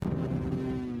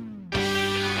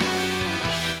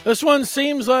This one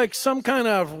seems like some kind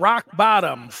of rock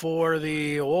bottom for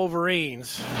the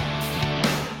Wolverines.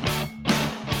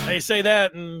 They say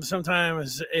that, and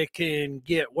sometimes it can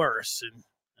get worse, and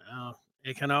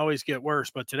it can always get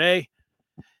worse. But today,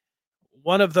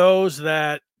 one of those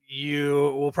that you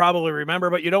will probably remember,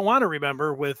 but you don't want to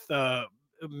remember, with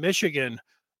Michigan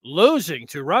losing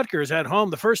to Rutgers at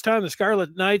home, the first time the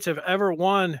Scarlet Knights have ever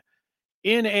won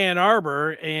in Ann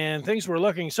Arbor, and things were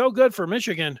looking so good for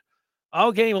Michigan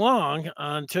all game long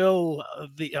until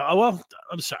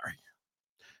I'm sorry.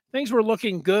 Things were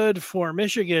looking good for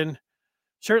Michigan,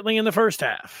 certainly in the first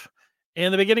half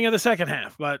and the beginning of the second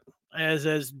half. But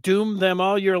as doomed them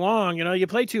all year long, you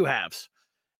play two halves.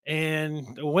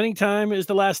 And the winning time is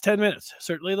the last 10 minutes,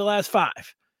 certainly the last 5.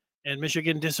 And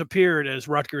Michigan disappeared as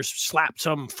Rutgers slapped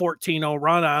some 14-0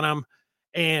 run on them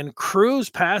and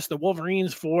cruised past the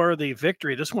Wolverines for the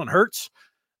victory. This one hurts.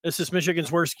 This is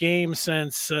Michigan's worst game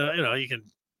since, you can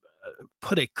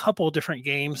put a couple different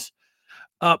games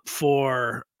up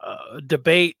for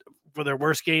debate for their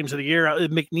worst games of the year.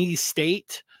 McNeese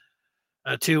State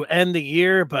to end the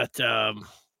year, but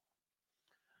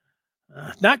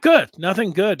not good.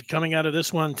 Nothing good coming out of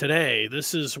this one today.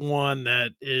 This is one that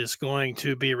is going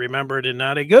to be remembered in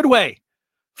not a good way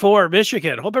for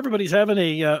Michigan. Hope everybody's having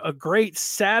a great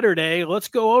Saturday. Let's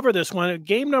go over this one.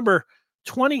 Game number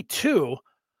 22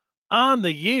 on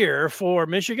the year for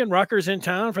Michigan. Rutgers in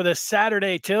town for this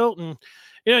Saturday tilt. And,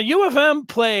 U of M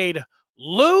played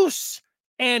loose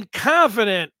and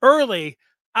confident early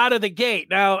out of the gate.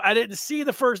 Now, I didn't see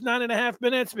the first 9.5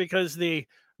 minutes because the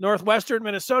Northwestern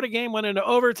Minnesota game went into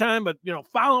overtime, but,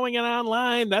 following it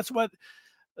online, that's what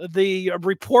the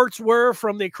reports were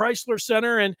from the Chrysler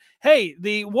Center. And hey,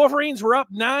 the Wolverines were up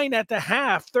 9 at the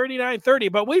half, 39-30,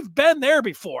 but we've been there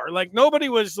before. Like, nobody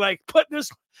was like putting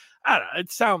this, I don't know,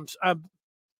 it sounds,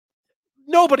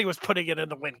 nobody was putting it in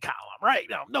the win column, right?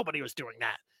 No, nobody was doing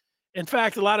that. In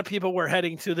fact, a lot of people were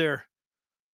heading to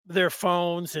their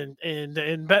phones and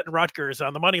betting Rutgers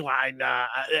on the money line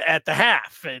at the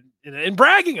half and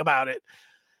bragging about it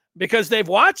because they've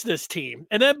watched this team.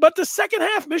 And then, but the second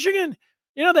half, Michigan,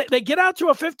 they get out to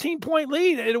a 15-point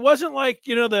lead. It wasn't like,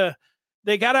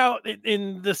 they got out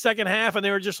in the second half and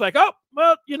they were just like, oh,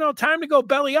 well, time to go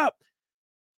belly up.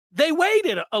 They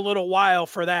waited a little while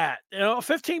for that. A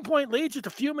 15-point lead just a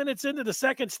few minutes into the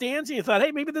second stanza. You thought,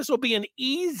 hey, maybe this will be an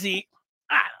easy,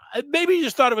 maybe you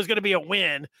just thought it was going to be a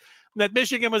win, that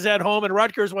Michigan was at home and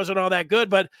Rutgers wasn't all that good.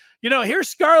 But, here's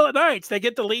Scarlet Knights. They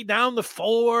get the lead down the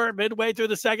 4 midway through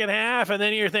the second half. And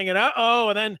then you're thinking, uh-oh,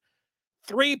 and then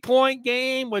 3-point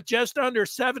game with just under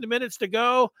 7 minutes to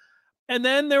go. And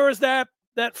then there was that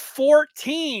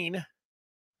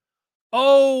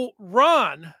 14-0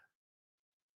 run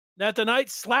that the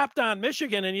Knights slapped on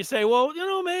Michigan. And you say, well,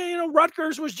 man,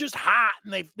 Rutgers was just hot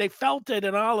and they felt it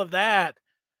and all of that.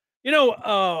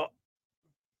 I'm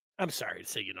sorry to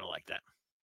say, like that.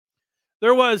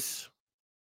 There was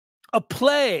a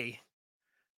play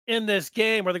in this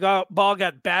game where the ball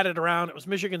got batted around. It was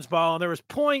Michigan's ball, and there was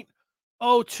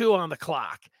 .02 on the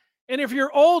clock. And if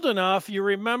you're old enough, you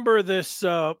remember this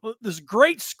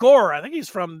great scorer. I think he's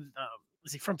from,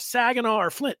 is he from Saginaw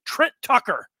or Flint? Trent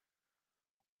Tucker.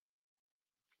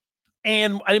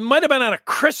 And it might have been on a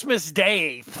Christmas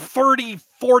day 30,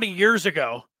 40 years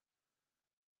ago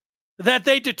that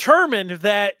they determined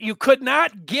that you could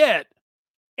not get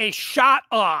a shot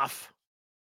off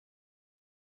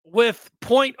with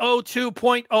 .02,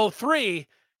 .03,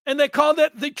 and they called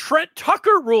it the Trent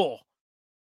Tucker rule.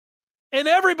 And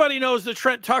everybody knows the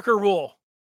Trent Tucker rule.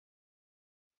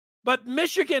 But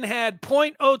Michigan had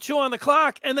 .02 on the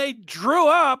clock, and they drew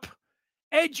up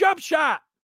a jump shot.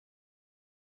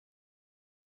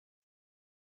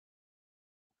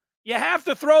 You have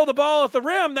to throw the ball at the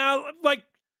rim. Now, like,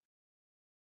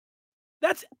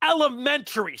 that's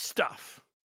elementary stuff.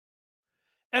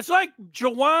 It's like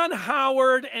Juwan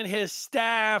Howard and his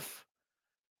staff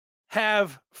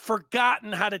have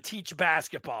forgotten how to teach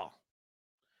basketball.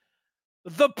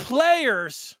 The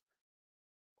players,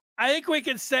 I think we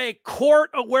can say court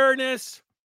awareness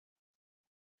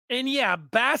and,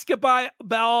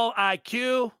 basketball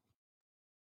IQ,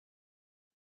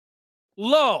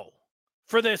 low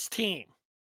for this team.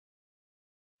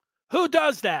 Who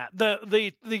does that?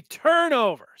 The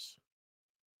turnovers.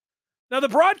 Now, the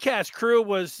broadcast crew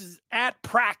was at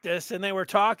practice, and they were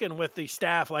talking with the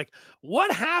staff, like,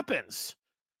 what happens?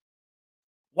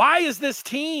 Why is this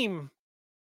team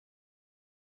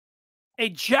a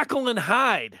Jekyll and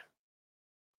Hyde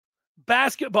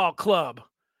basketball club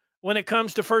when it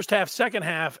comes to first half, second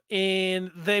half? And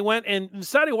they went, and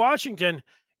Sonny Washington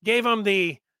gave them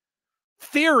the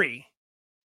theory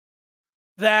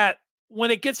that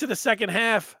when it gets to the second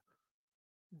half,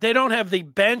 they don't have the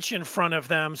bench in front of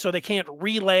them, so they can't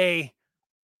relay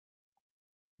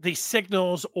the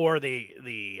signals or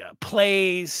the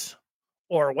plays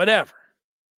or whatever.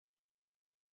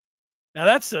 Now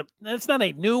that's not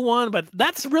a new one, but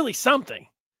that's really something.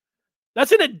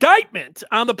 That's an indictment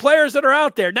on the players that are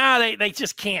out there. Now they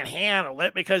just can't handle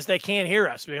it because they can't hear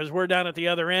us because we're down at the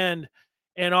other end,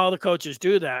 and all the coaches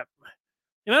do that.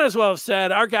 You might as well have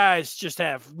said our guys just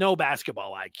have no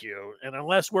basketball IQ, and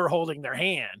unless we're holding their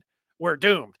hand, we're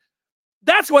doomed.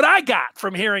 That's what I got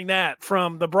from hearing that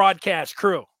from the broadcast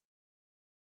crew.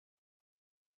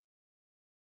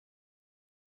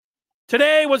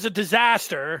 Today was a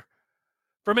disaster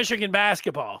for Michigan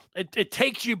basketball. It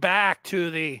takes you back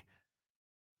to the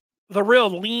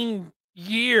real lean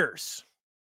years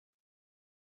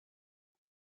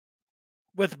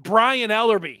with Brian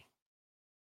Ellerby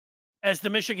as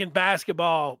the Michigan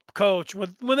basketball coach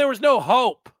when there was no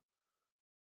hope.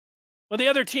 When the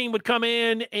other team would come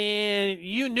in and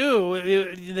you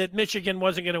knew that Michigan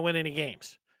wasn't going to win any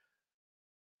games.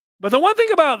 But the one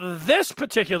thing about this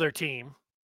particular team,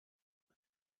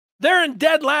 they're in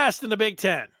dead last in the Big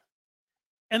Ten.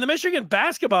 And the Michigan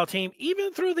basketball team,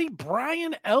 even through the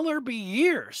Brian Ellerby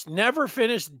years, never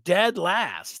finished dead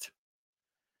last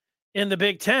in the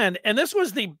Big Ten. And this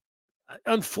was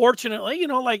unfortunately,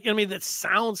 that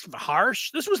sounds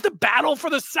harsh. This was the battle for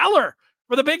the cellar,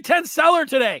 for the Big Ten cellar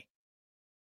today.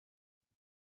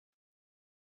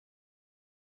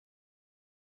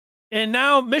 And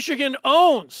now Michigan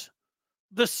owns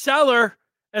the cellar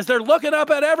as they're looking up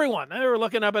at everyone. They were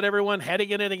looking up at everyone heading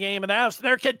into the game, and now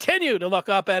they're continue to look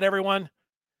up at everyone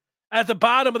at the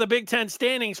bottom of the Big Ten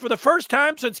standings for the first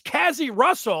time since Cassie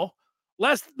Russell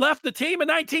left the team in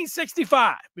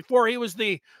 1965, before he was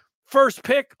the first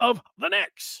pick of the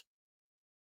Knicks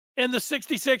in the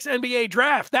 66 NBA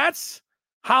draft. That's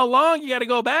how long you got to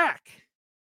go back.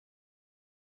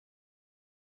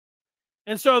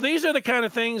 And so these are the kind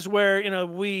of things where,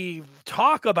 we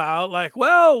talk about like,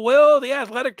 well, will the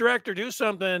athletic director do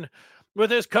something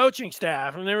with his coaching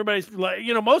staff? And everybody's like,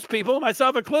 most people,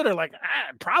 myself included, are like,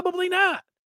 probably not.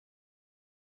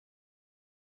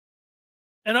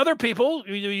 And other people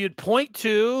you'd point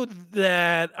to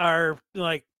that are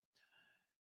like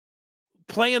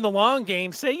playing the long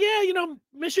game say, yeah,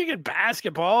 Michigan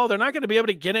basketball, they're not going to be able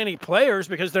to get any players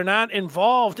because they're not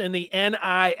involved in the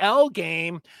NIL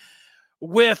game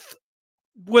with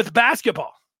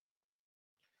basketball.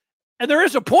 And there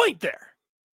is a point there.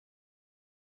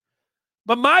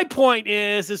 But my point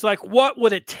is like, what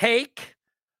would it take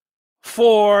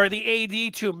for the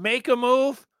AD to make a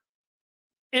move?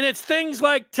 And it's things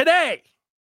like today.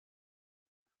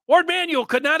 Ward Manuel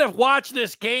could not have watched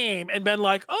this game and been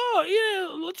like, oh, yeah,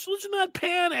 let's not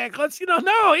panic.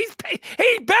 No, he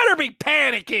better be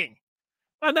panicking.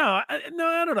 No, I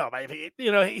don't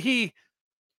know. He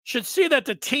should see that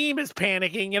the team is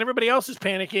panicking and everybody else is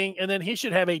panicking, and then he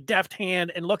should have a deft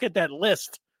hand and look at that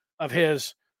list of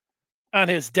his on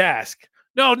his desk.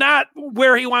 No, not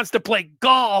where he wants to play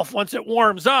golf once it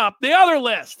warms up. The other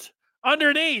list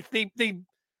underneath,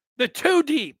 the two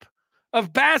deep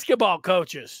of basketball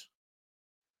coaches.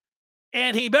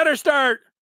 And he better start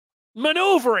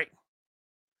maneuvering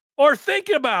or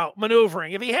thinking about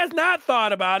maneuvering. If he has not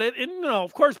thought about it, and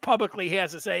of course publicly he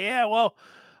has to say, yeah, well,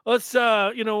 let's,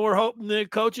 we're hoping the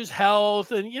coach's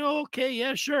health and, okay,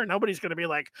 yeah, sure. Nobody's going to be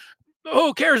like,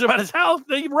 who cares about his health?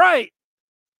 You're right.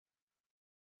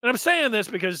 And I'm saying this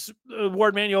because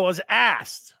Ward Manuel was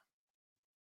asked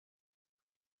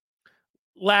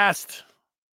last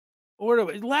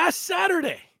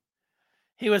Saturday.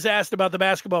 He was asked about the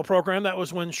basketball program. That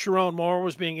was when Sharon Moore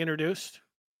was being introduced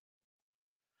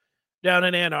down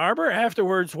in Ann Arbor.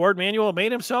 Afterwards, Ward Manuel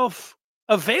made himself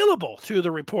available to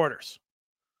the reporters.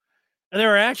 And there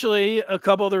were actually a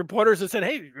couple of the reporters that said,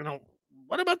 hey,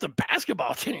 what about the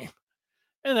basketball team?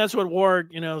 And that's what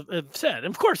Ward, said. And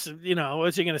of course,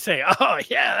 what's he going to say? Oh,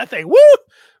 yeah, that thing.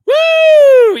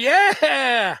 Woo,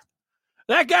 yeah.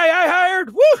 That guy I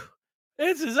hired, woo,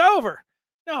 this is over.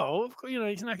 No,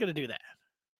 he's not going to do that.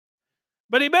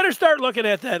 But he better start looking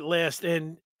at that list.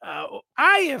 And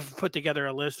I have put together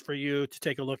a list for you to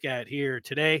take a look at here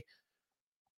today.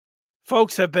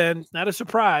 Folks have been, not a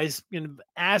surprise,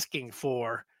 asking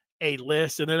for a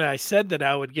list. And then I said that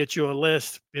I would get you a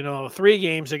list, 3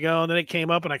 games ago. And then it came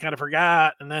up and I kind of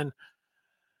forgot. And then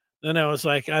I was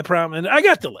like, I promise. And I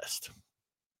got the list.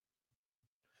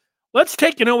 Let's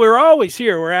take, we're always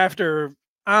here. We're after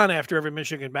every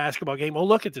Michigan basketball game. We'll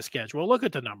look at the schedule. We'll look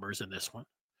at the numbers in this one.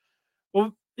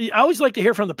 Well, I always like to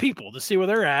hear from the people to see where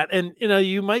they're at. And,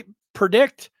 you might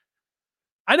predict.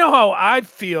 I know how I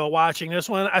feel watching this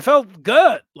one. I felt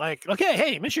good. Like, okay,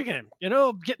 hey, Michigan,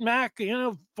 getting back,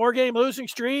 4-game losing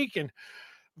streak and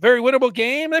very winnable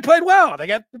game. They played well. They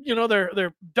got,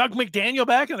 their Doug McDaniel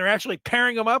back, and they're actually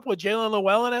pairing them up with Jalen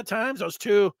Llewellyn at times. Those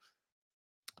two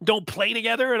don't play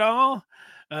together at all.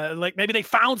 Like maybe they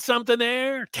found something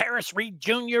there. Terrace Reed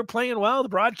Jr. playing well. The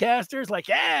broadcasters like,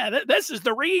 yeah, this is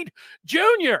the Reed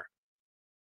Jr.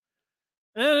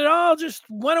 And it all just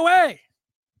went away.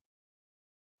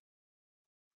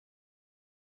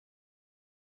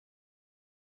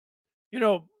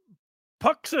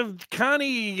 Pucks of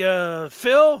Connie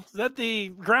Phil, is that the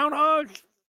groundhog?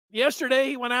 Yesterday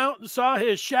he went out and saw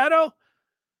his shadow.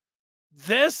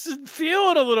 This is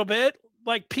feeling a little bit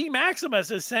like P. Maximus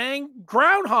is saying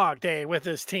Groundhog Day with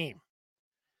his team.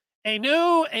 A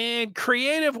new and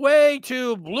creative way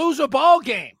to lose a ball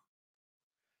game.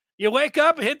 You wake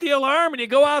up, hit the alarm, and you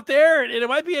go out there, and it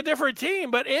might be a different team,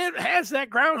 but it has that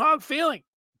groundhog feeling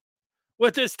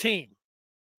with this team.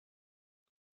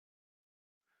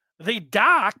 The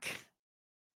doc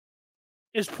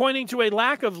is pointing to a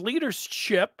lack of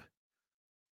leadership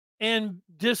and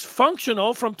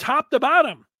dysfunctional from top to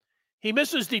bottom. He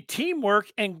misses the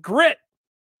teamwork and grit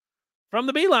from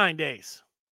the Beeline days.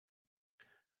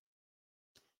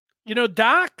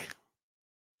 Doc,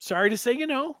 sorry to say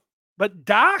but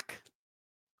Doc,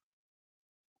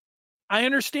 I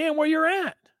understand where you're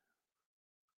at.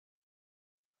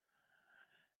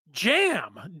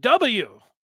 Jam, W,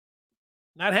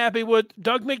 not happy with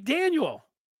Doug McDaniel.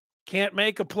 Can't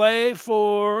make a play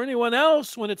for anyone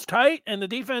else when it's tight, and the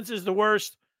defense is the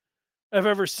worst I've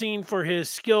ever seen for his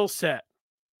skill set.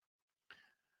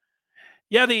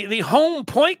 Yeah, the home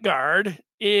point guard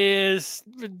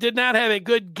did not have a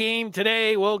good game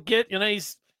today. We'll get,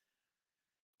 he's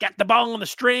got the ball on the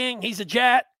string. He's a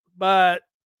jet, but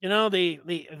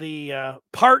the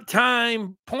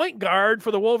part-time point guard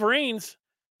for the Wolverines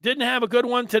didn't have a good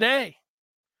one today.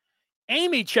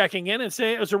 Amy checking in and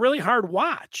saying it was a really hard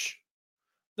watch.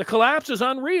 The collapse is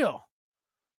unreal.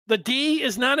 The D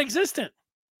is non-existent.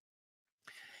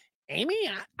 Amy,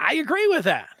 I agree with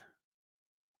that.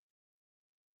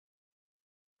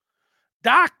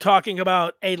 Doc talking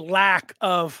about a lack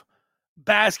of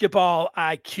basketball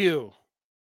IQ.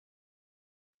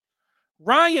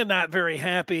 Ryan not very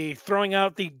happy, throwing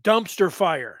out the dumpster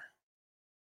fire.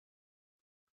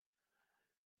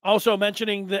 Also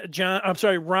mentioning that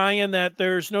Ryan, that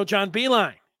there's no John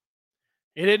Beeline.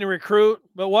 He didn't recruit,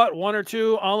 but one or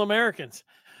two All-Americans.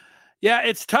 Yeah,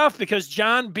 it's tough because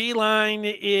John Beeline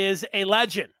is a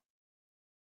legend.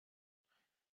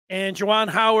 And Juwan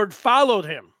Howard followed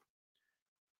him.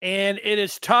 And it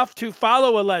is tough to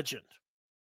follow a legend.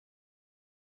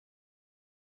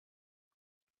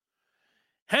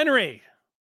 Henry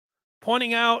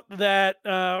pointing out that,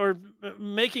 or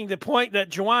making the point that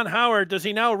Juwan Howard, does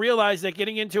he now realize that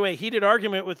getting into a heated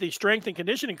argument with the strength and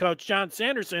conditioning coach, John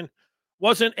Sanderson,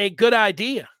 wasn't a good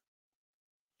idea?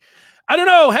 I don't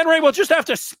know, Henry. We'll just have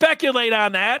to speculate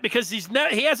on that because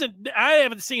I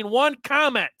haven't seen one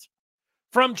comment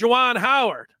from Juwan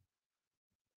Howard.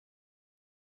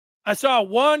 I saw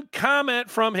one comment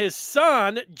from his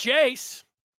son, Jace.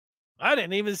 I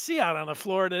didn't even see out on the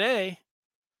floor today.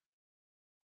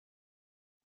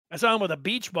 I saw him with a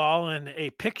beach ball and a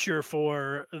picture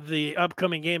for the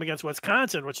upcoming game against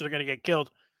Wisconsin, which they're going to get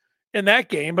killed in that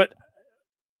game. But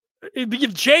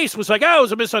Jace was like, it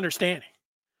was a misunderstanding.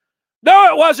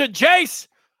 No, it wasn't, Jace.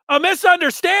 A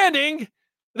misunderstanding.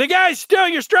 The guy's still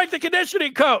your strength and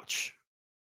conditioning coach.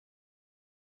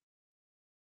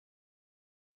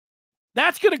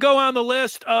 That's going to go on the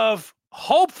list of,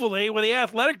 hopefully, with the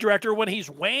athletic director when he's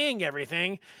weighing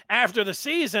everything after the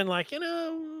season,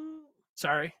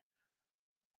 sorry.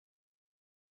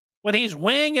 When he's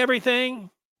weighing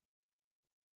everything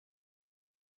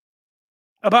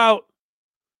about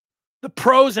the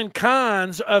pros and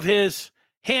cons of his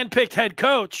handpicked head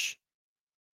coach.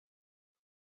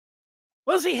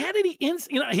 Was he had any he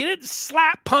didn't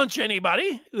slap punch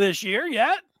anybody this year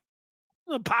yet.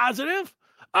 Positive.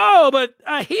 Oh, but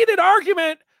a heated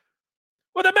argument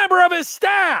with a member of his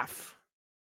staff.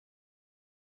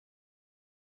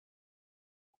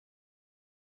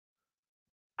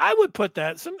 I would put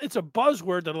that, it's a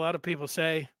buzzword that a lot of people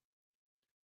say,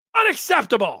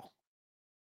 unacceptable.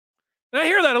 And I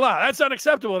hear that a lot. That's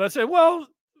unacceptable. And I say, well,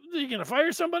 are you going to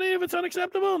fire somebody if it's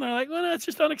unacceptable? And they're like, well, that's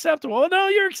just unacceptable. Well, no,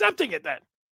 you're accepting it then.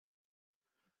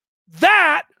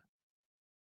 That,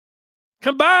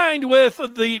 combined with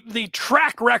the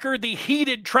track record, the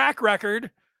heated track record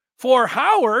for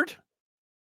Howard,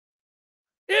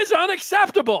 is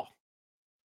unacceptable.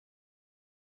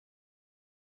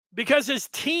 Because his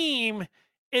team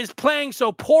is playing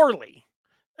so poorly.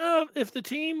 If the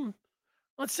team,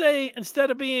 let's say,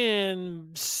 instead of being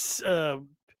 7-15,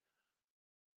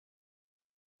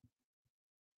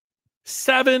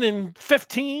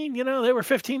 they were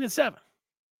 15-7.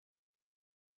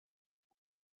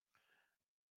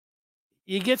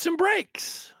 You get some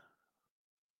breaks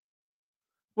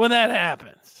when that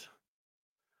happens.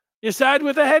 You side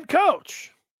with the head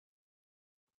coach.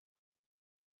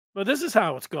 But this is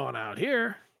how it's going out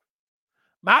here.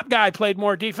 Mop guy played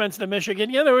more defense than Michigan.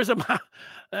 Yeah, there was that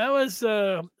was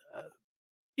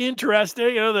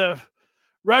interesting. The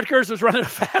Rutgers was running a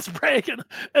fast break, and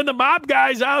the Mop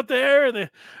guy's out there, and the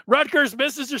Rutgers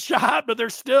misses a shot, but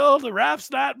the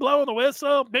ref's not blowing the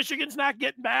whistle. Michigan's not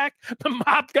getting back. The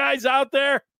Mop guy's out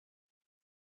there.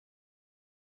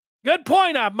 Good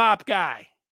point on Mop guy.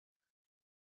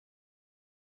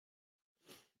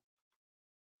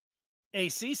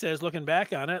 AC says, looking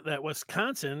back on it, that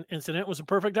Wisconsin incident was a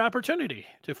perfect opportunity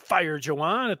to fire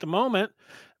Juwan. At the moment,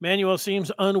 Manuel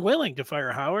seems unwilling to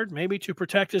fire Howard, maybe to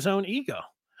protect his own ego.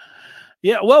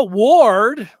 Yeah, well,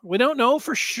 Ward, we don't know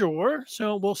for sure,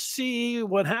 so we'll see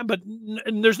what happens. But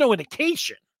there's no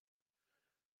indication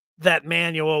that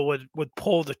Manuel would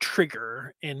pull the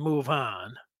trigger and move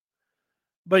on.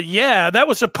 But yeah, that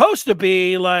was supposed to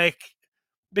be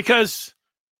because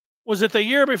was it the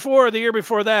year before or the year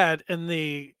before that in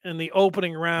the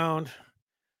opening round?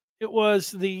 It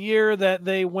was the year that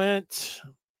they went.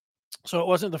 So it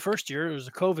wasn't the first year; it was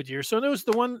the COVID year. So it was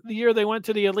the year they went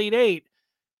to the Elite Eight,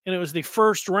 and it was the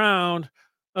first round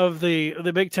of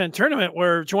the Big Ten tournament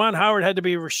where Juwan Howard had to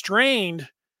be restrained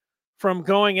from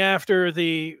going after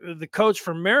the coach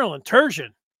from Maryland, Turgeon.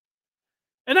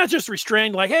 And not just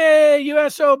restrained like, hey,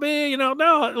 USOB,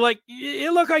 no,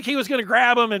 it looked like he was going to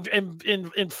grab him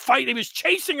and fight. He was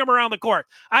chasing him around the court.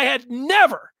 I had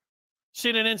never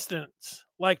seen an instance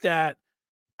like that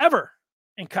ever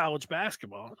in college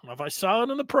basketball. I don't know if I saw it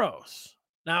in the pros,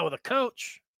 not with a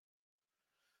coach.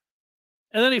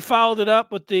 And then he followed it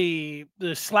up with the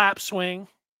slap swing.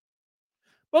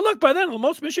 Well, look, by then,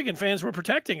 most Michigan fans were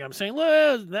protecting him, saying,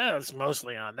 well, that's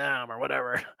mostly on them or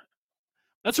whatever.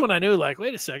 That's when I knew,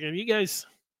 wait a second, you guys,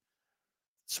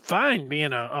 it's fine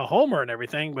being a homer and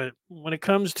everything, but when it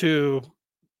comes to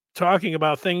talking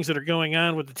about things that are going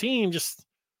on with the team,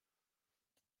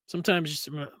 sometimes just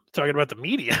talking about the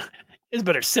media, you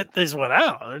better sit this one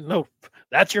out. No,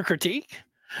 that's your critique?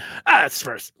 That's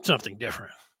for something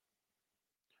different.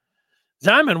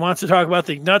 Ziman wants to talk about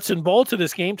the nuts and bolts of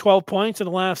this game, 12 points in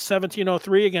the last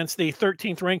 17:03 against the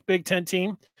 13th ranked Big Ten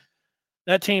team.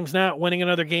 That team's not winning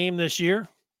another game this year.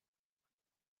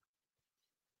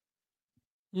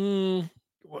 Well,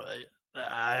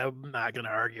 I'm not going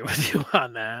to argue with you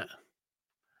on that.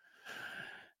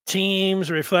 Team's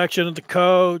reflection of the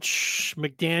coach.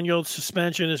 McDaniel's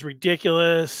suspension is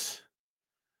ridiculous.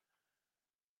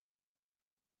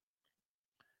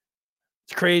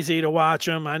 It's crazy to watch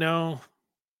him. I know.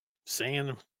 Saying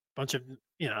a bunch of,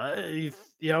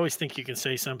 you always think you can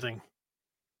say something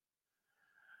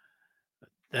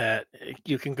that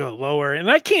you can go lower. And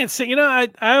I can't say,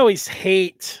 I always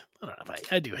hate, I don't know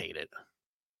if I do hate it,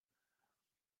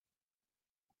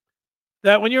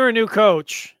 that when you're a new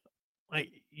coach,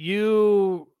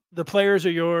 the players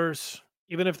are yours,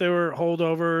 even if they were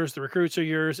holdovers, the recruits are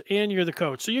yours, and you're the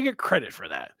coach. So you get credit for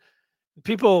that.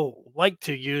 People like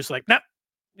to use nah,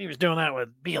 he was doing that with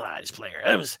Beeline's player.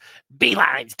 It was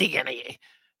Beeline's DNA.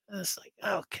 And it's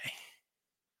okay.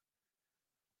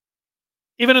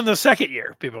 Even in the second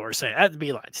year, people were saying that's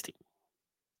Beeline's team.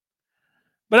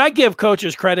 But I give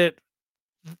coaches credit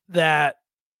that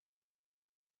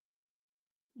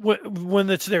when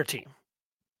it's their team,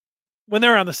 when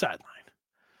they're on the sideline.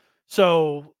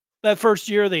 So that first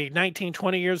year, the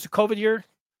 19-20 years, the COVID year,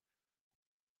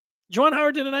 Juwan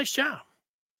Howard did a nice job.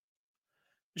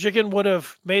 Michigan would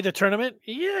have made the tournament.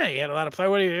 Yeah, he had a lot of play.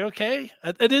 Okay.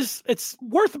 It's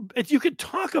worth it. You could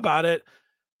talk about it,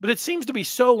 but it seems to be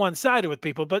so one-sided with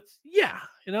people. But yeah,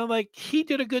 he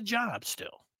did a good job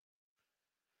still.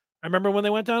 I remember when they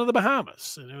went down to the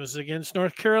Bahamas, and it was against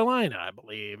North Carolina, I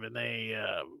believe, and they,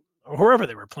 or wherever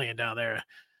they were playing down there,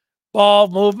 ball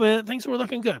movement, things were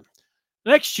looking good.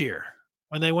 Next year,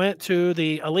 when they went to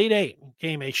the Elite Eight,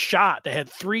 came a shot. They had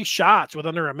 3 shots with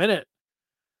under a minute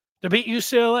to beat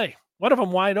UCLA. One of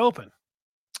them wide open.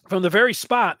 From the very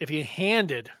spot, if you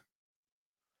handed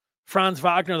Franz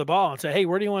Wagner the ball and say, hey,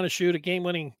 where do you want to shoot a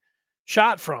game-winning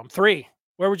shot from? 3.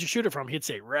 Where would you shoot it from? He'd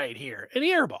say, right here. And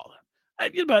he airballed it.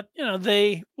 But,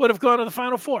 they would have gone to the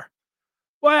Final Four.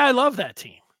 Why, I love that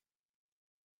team.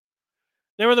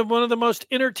 They were one of the most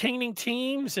entertaining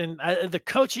teams, and the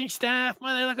coaching staff,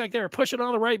 man, they looked like they were pushing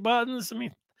all the right buttons. I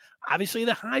mean, obviously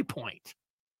the high point.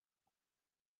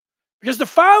 Because the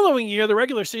following year, the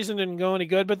regular season didn't go any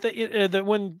good, but the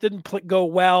one didn't go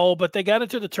well. But they got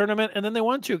into the tournament, and then they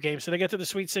won 2 games, so they got to the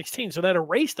Sweet 16. So that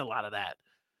erased a lot of that.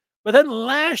 But then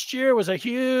last year was a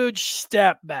huge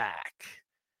step back,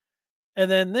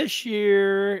 and then this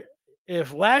year,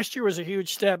 if last year was a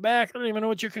huge step back, I don't even know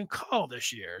what you can call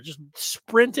this year. Just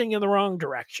sprinting in the wrong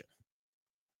direction.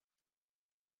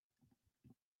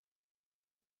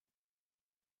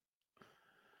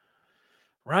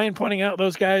 Ryan pointing out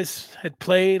those guys had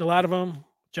played, a lot of them.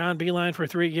 John Beeline for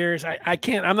 3 years. I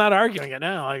can't. I'm not arguing it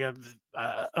now.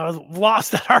 I've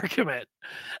lost that argument.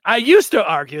 I used to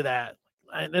argue that,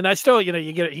 and I still,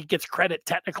 he gets credit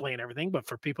technically and everything. But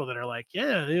for people that are like,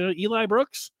 yeah, Eli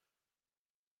Brooks,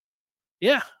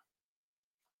 yeah,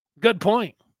 good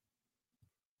point.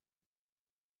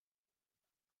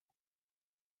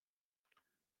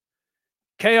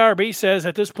 KRB says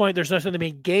at this point, there's nothing to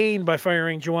be gained by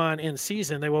firing Juwan in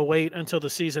season. They will wait until the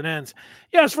season ends.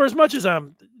 Yes, for as much as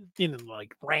I'm,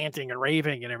 like ranting and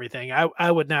raving and everything,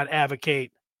 I would not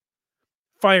advocate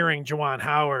firing Juwan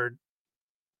Howard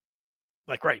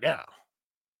like right now,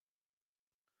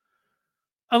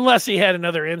 unless he had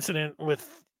another incident with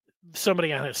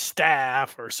somebody on his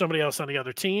staff or somebody else on the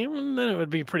other team. Then it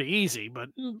would be pretty easy. But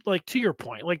like to your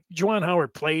point, like Juwan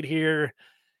Howard played here.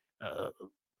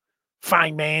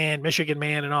 Fine man, Michigan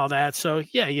man, and all that. So,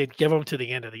 yeah, you'd give him to the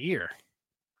end of the year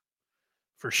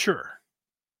for sure.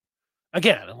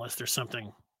 Again, unless there's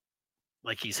something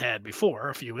like he's had before,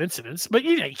 a few incidents. But,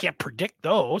 you can't predict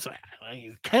those.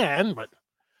 You can, but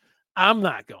I'm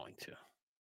not going to.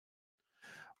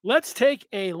 Let's take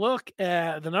a look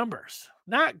at the numbers.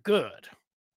 Not good.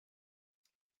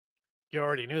 You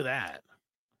already knew that.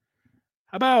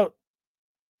 How about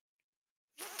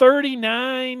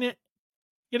 39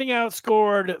 getting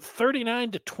outscored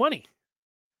 39-20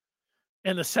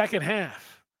 in the second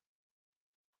half.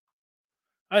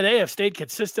 They have stayed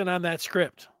consistent on that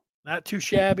script. Not too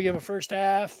shabby of a first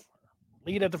half,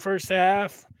 lead at the first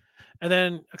half, and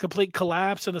then a complete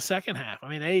collapse in the second half. I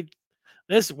mean,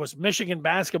 this was Michigan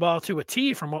basketball to a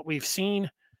T from what we've seen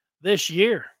this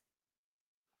year.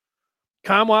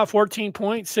 Kamwa, 14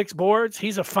 points, 6 boards.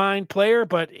 He's a fine player,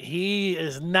 but he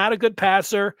is not a good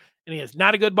passer, and he is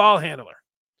not a good ball handler.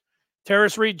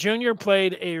 Terrace Reed Jr.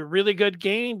 played a really good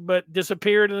game, but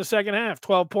disappeared in the second half.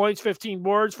 12 points, 15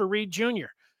 boards for Reed Jr.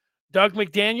 Doug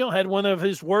McDaniel had one of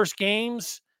his worst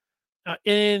games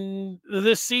in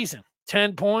this season.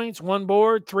 10 points, 1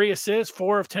 board, 3 assists,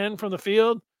 4 of 10 from the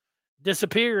field.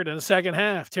 Disappeared in the second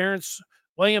half. Terrence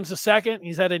Williams II,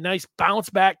 he's had a nice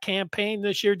bounce-back campaign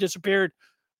this year. Disappeared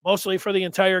mostly for the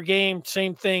entire game.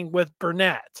 Same thing with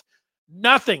Burnett.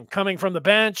 Nothing coming from the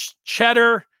bench.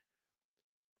 Cheddar,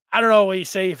 I don't know what you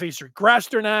say if he's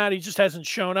regressed or not. He just hasn't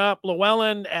shown up.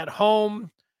 Llewellyn at home,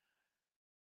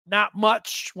 not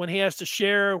much when he has to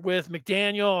share with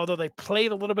McDaniel, although they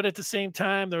played a little bit at the same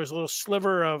time. There was a little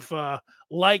sliver of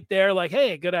light there, like,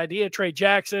 hey, good idea. Trey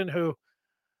Jackson, who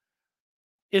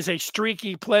is a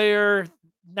streaky player,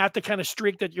 not the kind of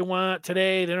streak that you want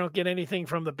today. They don't get anything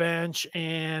from the bench,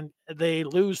 and they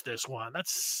lose this one.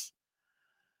 That's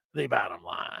the bottom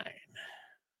line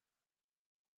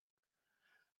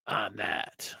on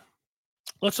that.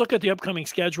 Let's look at the upcoming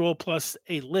schedule plus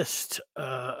a list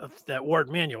that Ward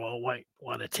Manuel might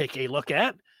want to take a look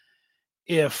at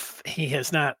if he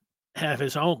has not have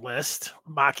his own list.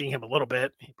 Mocking him a little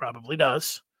bit. He probably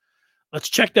does. Let's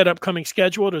check that upcoming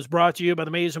schedule. It is brought to you by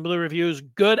the Maize and Blue Reviews.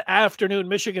 Good afternoon,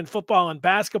 Michigan football and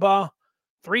basketball.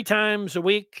 3 times a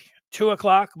week, 2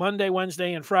 o'clock, Monday,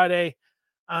 Wednesday, and Friday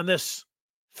on this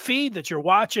feed that you're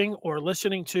watching or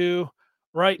listening to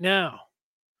right now.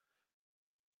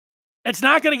 It's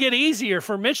not going to get easier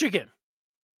for Michigan.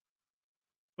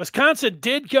 Wisconsin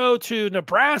did go to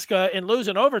Nebraska and lose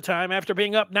in overtime after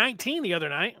being up 19 the other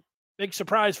night. Big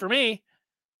surprise for me.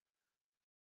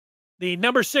 The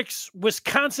number 6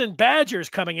 Wisconsin Badgers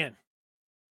coming in.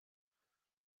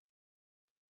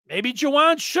 Maybe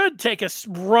Juwan should take a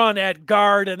run at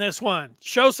guard in this one.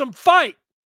 Show some fight.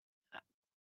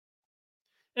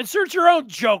 Insert your own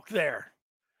joke there.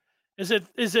 Is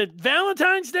it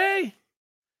Valentine's Day?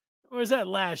 Or was that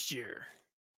last year?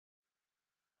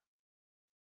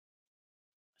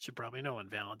 Should probably know on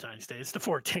Valentine's Day. It's the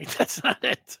 14th. That's not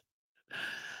it.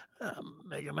 I'm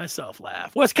making myself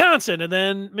laugh. Wisconsin, and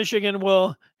then Michigan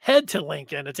will head to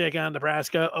Lincoln to take on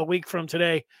Nebraska a week from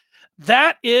today.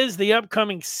 That is the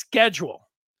upcoming schedule.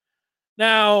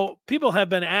 Now, people have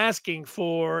been asking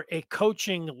for a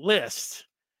coaching list.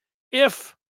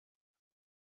 If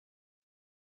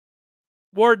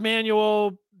Ward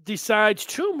Manuel decides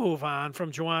to move on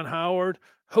from Juwan Howard.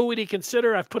 Who would he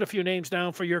consider? I've put a few names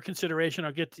down for your consideration.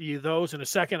 I'll get to you those in a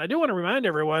second. I do want to remind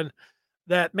everyone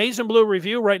that Maize and Blue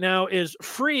Review right now is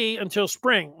free until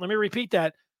spring. Let me repeat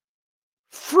that.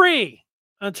 Free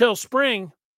until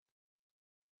spring.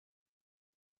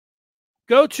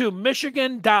 Go to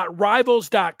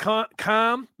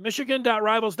michigan.rivals.com,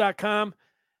 michigan.rivals.com,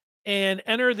 and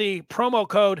enter the promo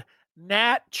code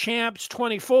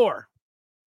NATChamps24.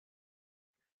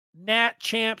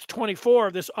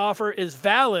 NATChamps24. This offer is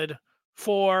valid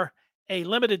for a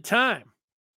limited time.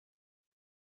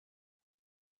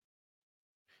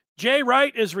 Jay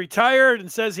Wright is retired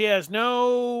and says he has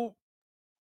no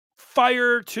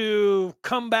fire to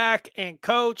come back and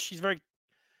coach. He's very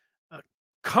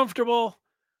comfortable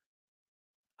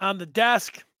on the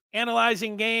desk,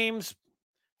 analyzing games.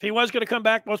 If he was going to come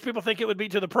back, most people think it would be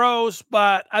to the pros,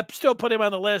 but I'd still put him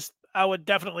on the list. I would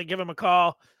definitely give him a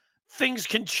call. Things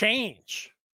can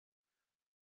change.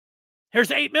 Here's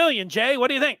 $8 million, Jay. What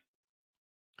do you think?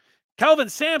 Kelvin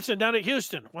Sampson down at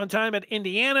Houston. One time at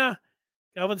Indiana.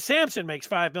 Kelvin Sampson makes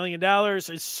 $5 million.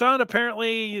 His son,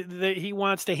 apparently, he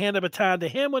wants to hand the baton to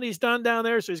him when he's done down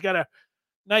there. So he's got a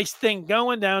nice thing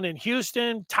going down in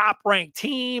Houston, top-ranked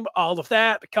team, all of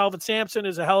that. But Kelvin Sampson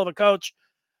is a hell of a coach.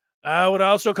 I would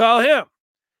also call him.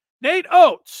 Nate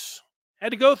Oates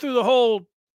had to go through the whole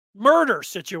murder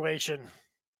situation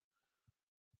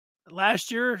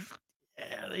last year,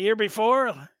 the year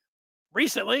before,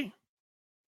 recently.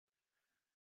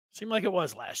 Seemed like it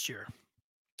was last year.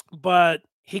 But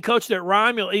he coached at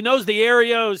Romulus. He knows the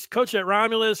area. He's coached at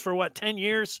Romulus for, 10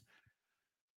 years?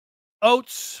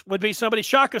 Oates would be somebody.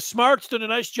 Shaka Smart's done a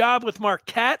nice job with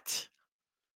Marquette.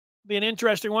 Be an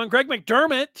interesting one. Greg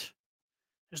McDermott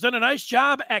has done a nice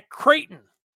job at Creighton.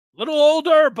 A little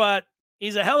older, but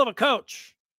he's a hell of a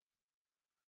coach.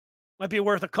 Might be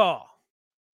worth a call.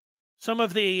 Some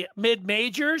of the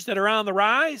mid-majors that are on the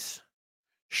rise.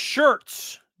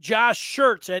 Josh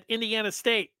Schertz at Indiana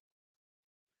State.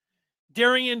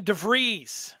 Darian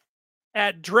DeVries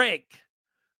at Drake.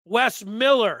 Wes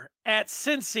Miller at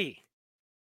Cincy.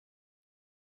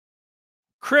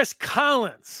 Chris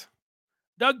Collins,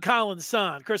 Doug Collins'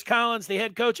 son. Chris Collins, the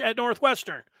head coach at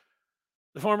Northwestern.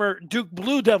 The former Duke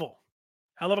Blue Devil.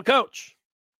 Hell of a coach.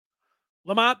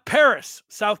 Lamont Paris,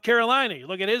 South Carolina. You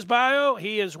look at his bio,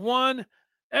 he has won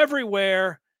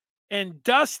everywhere. And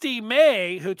Dusty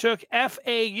May, who took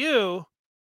FAU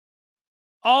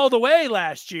all the way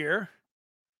last year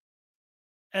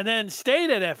and then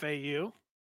stayed at FAU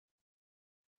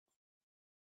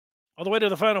all the way to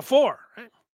the Final Four, right?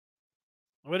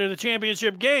 All the way to the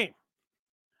championship game.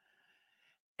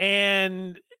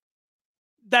 And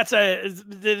it's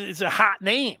a hot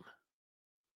name.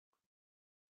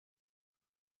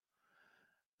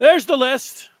 There's the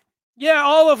list. Yeah,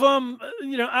 all of them.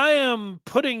 I am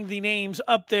putting the names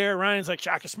up there. Ryan's like,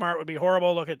 Shaka Smart would be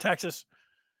horrible. Look at Texas.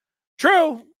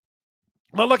 True.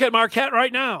 But look at Marquette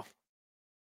right now.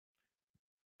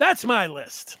 That's my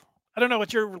list. I don't know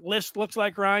what your list looks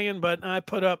like, Ryan, but I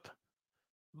put up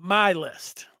my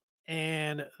list.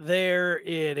 And there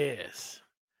it is.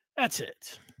 That's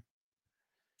it.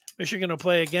 Michigan will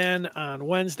play again on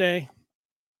Wednesday.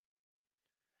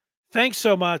 Thanks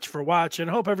so much for watching.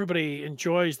 Hope everybody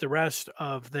enjoys the rest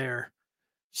of their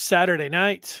Saturday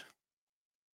night.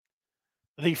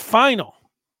 The final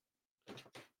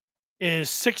is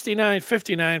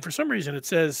 69-59. For some reason, it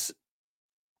says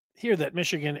here that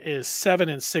Michigan is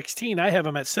 7-16. I have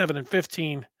them at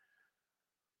 7-15.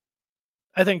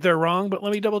 I think they're wrong, but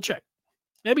let me double check.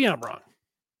 Maybe I'm wrong.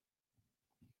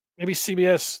 Maybe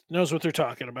CBS knows what they're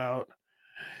talking about.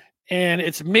 And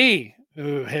it's me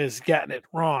who has gotten it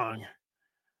wrong.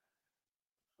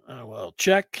 Well,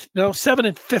 check. No,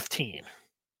 7-15.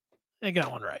 They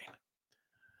got one right.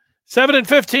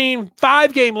 7-15,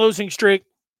 5-game losing streak.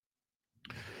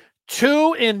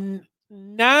 2-9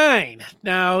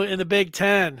 now in the Big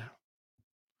Ten.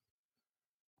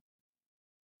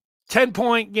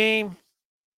 10-point game.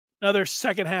 Another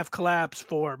second half collapse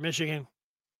for Michigan.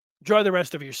 Enjoy the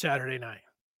rest of your Saturday night.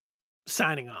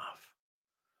 Signing off.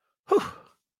 Whew.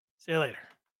 See you later.